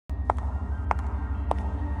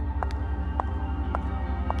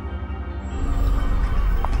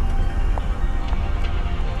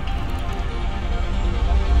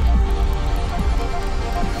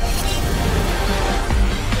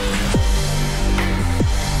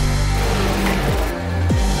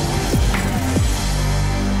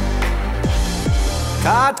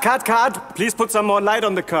Cut! Please put some more light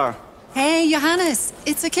on the car. Hey, Johannes,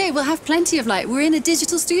 it's okay, we'll have plenty of light. We're in a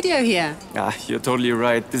digital studio here. Ah, you're totally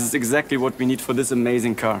right. This is exactly what we need for this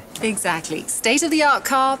amazing car. Exactly. State-of-the-art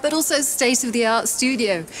car, but also state-of-the-art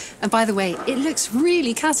studio. And by the way, it looks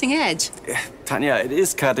really cutting edge. Tanya, it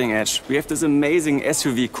is cutting edge. We have this amazing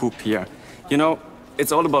SUV coupe here. You know,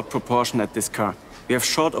 it's all about proportion at this car. We have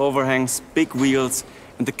short overhangs, big wheels,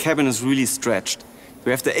 and the cabin is really stretched. We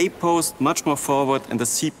have the A-post much more forward, and the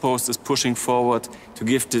C-post is pushing forward to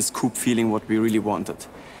give this coupe feeling what we really wanted.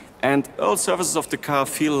 And all surfaces of the car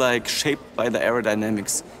feel like shaped by the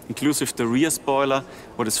aerodynamics, inclusive the rear spoiler,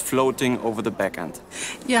 what is floating over the back end.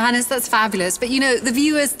 Johannes, that's fabulous. But you know, the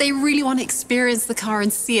viewers, they really want to experience the car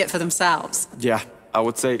and see it for themselves. Yeah, I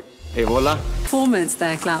would say, hey, voila. Performance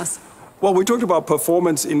there, Klaus. Well, we talked about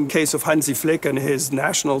performance in case of Hansi Flick and his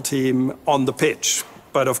national team on the pitch.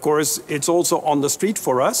 But of course, it's also on the street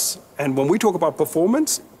for us. And when we talk about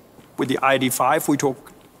performance, with the ID.5, we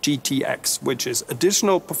talk GTX, which is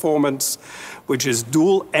additional performance, which is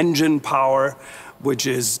dual engine power, which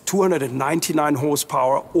is 299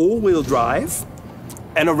 horsepower, all-wheel drive,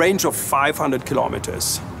 and a range of 500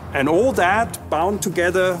 kilometers. And all that bound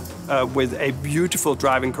together with a beautiful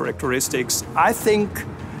driving characteristics. I think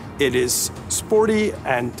it is sporty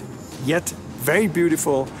and yet very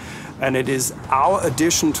beautiful. And it is our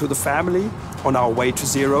addition to the family on our way to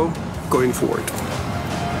zero going forward.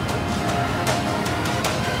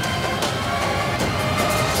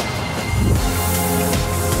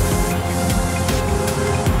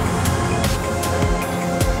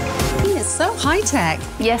 It's so high-tech.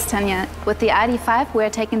 Yes, Tanya. With the ID.5, we're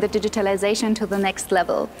taking the digitalization to the next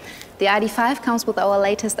level. The ID.5 comes with our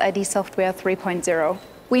latest ID software 3.0.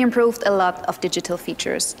 We improved a lot of digital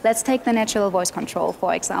features. Let's take the natural voice control,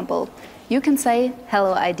 for example. You can say,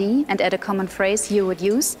 "Hello ID," and add a common phrase you would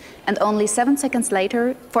use, and only 7 seconds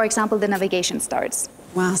later, for example, the navigation starts.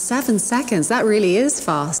 Wow, 7 seconds, that really is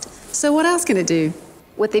fast. So what else can it do?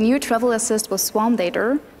 With the new travel assist with swarm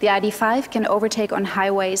data, the ID.5 can overtake on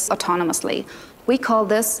highways autonomously. We call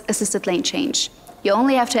this assisted lane change. You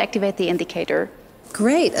only have to activate the indicator.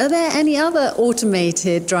 Great. Are there any other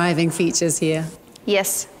automated driving features here?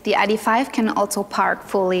 Yes, the ID.5 can also park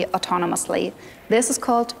fully autonomously. This is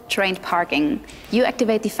called trained parking. You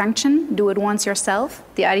activate the function, do it once yourself,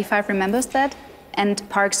 the ID.5 remembers that, and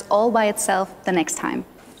parks all by itself the next time.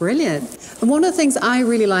 Brilliant. And one of the things I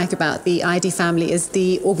really like about the ID family is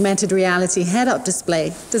the augmented reality head-up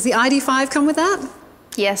display. Does the ID.5 come with that?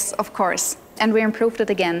 Yes, of course. And we improved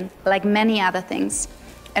it again, like many other things.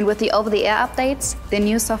 And with the over-the-air updates, the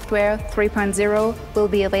new software 3.0 will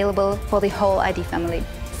be available for the whole ID family.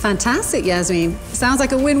 Fantastic, Yasmin. Sounds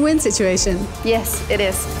like a win-win situation. Yes, it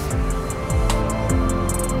is.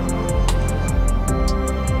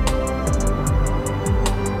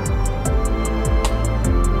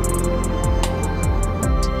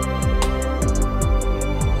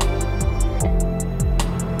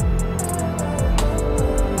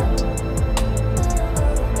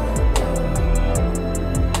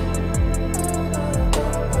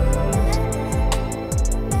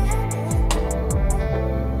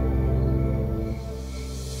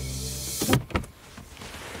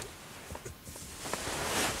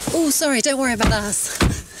 Oh, sorry, don't worry about us.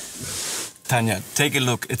 Tanya, take a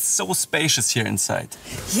look. It's so spacious here inside.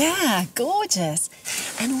 Yeah, gorgeous.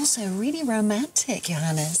 And also really romantic,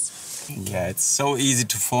 Johannes. Yeah, it's so easy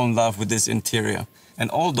to fall in love with this interior.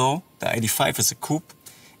 And although the ID.5 is a coupe,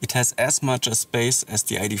 it has as much a space as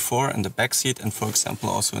the ID.4 in the backseat and, for example,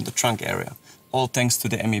 also in the trunk area. All thanks to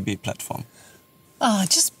the MEB platform. Oh,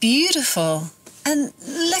 just beautiful. And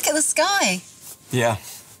look at the sky. Yeah.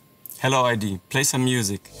 Hello, ID. Play some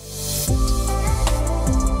music.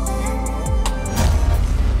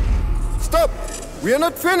 Stop! We are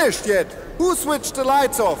not finished yet. Who switched the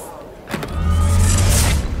lights off?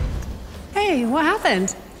 Hey, what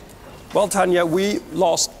happened? Well, Tanya, we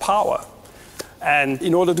lost power. And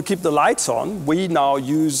in order to keep the lights on, we now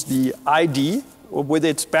use the ID with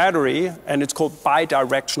its battery, and it's called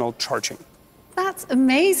bi-directional charging. That's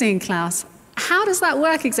amazing, Klaus. How does that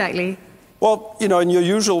work exactly? Well, you know, in your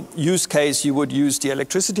usual use case, you would use the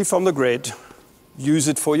electricity from the grid, use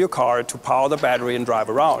it for your car to power the battery and drive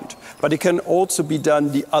around. But it can also be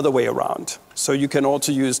done the other way around. So you can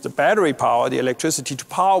also use the battery power, the electricity, to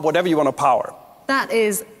power whatever you want to power. That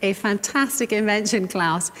is a fantastic invention,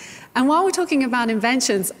 Klaus. And while we're talking about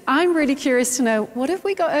inventions, I'm really curious to know, what have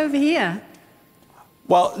we got over here?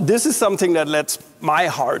 Well, this is something that lets my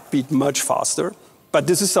heart beat much faster. But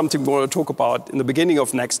this is something we're going to talk about in the beginning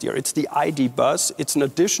of next year. It's the ID bus. It's an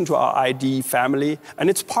addition to our ID family, and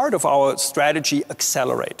it's part of our strategy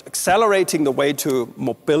Accelerate. Accelerating the way to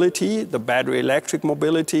mobility, the battery electric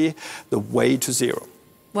mobility, the way to zero.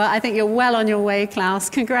 Well, I think you're well on your way, Klaus.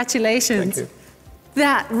 Congratulations. Thank you.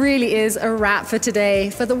 That really is a wrap for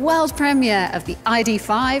today for the world premiere of the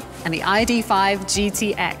ID.5 and the ID.5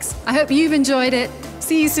 GTX. I hope you've enjoyed it.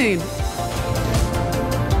 See you soon.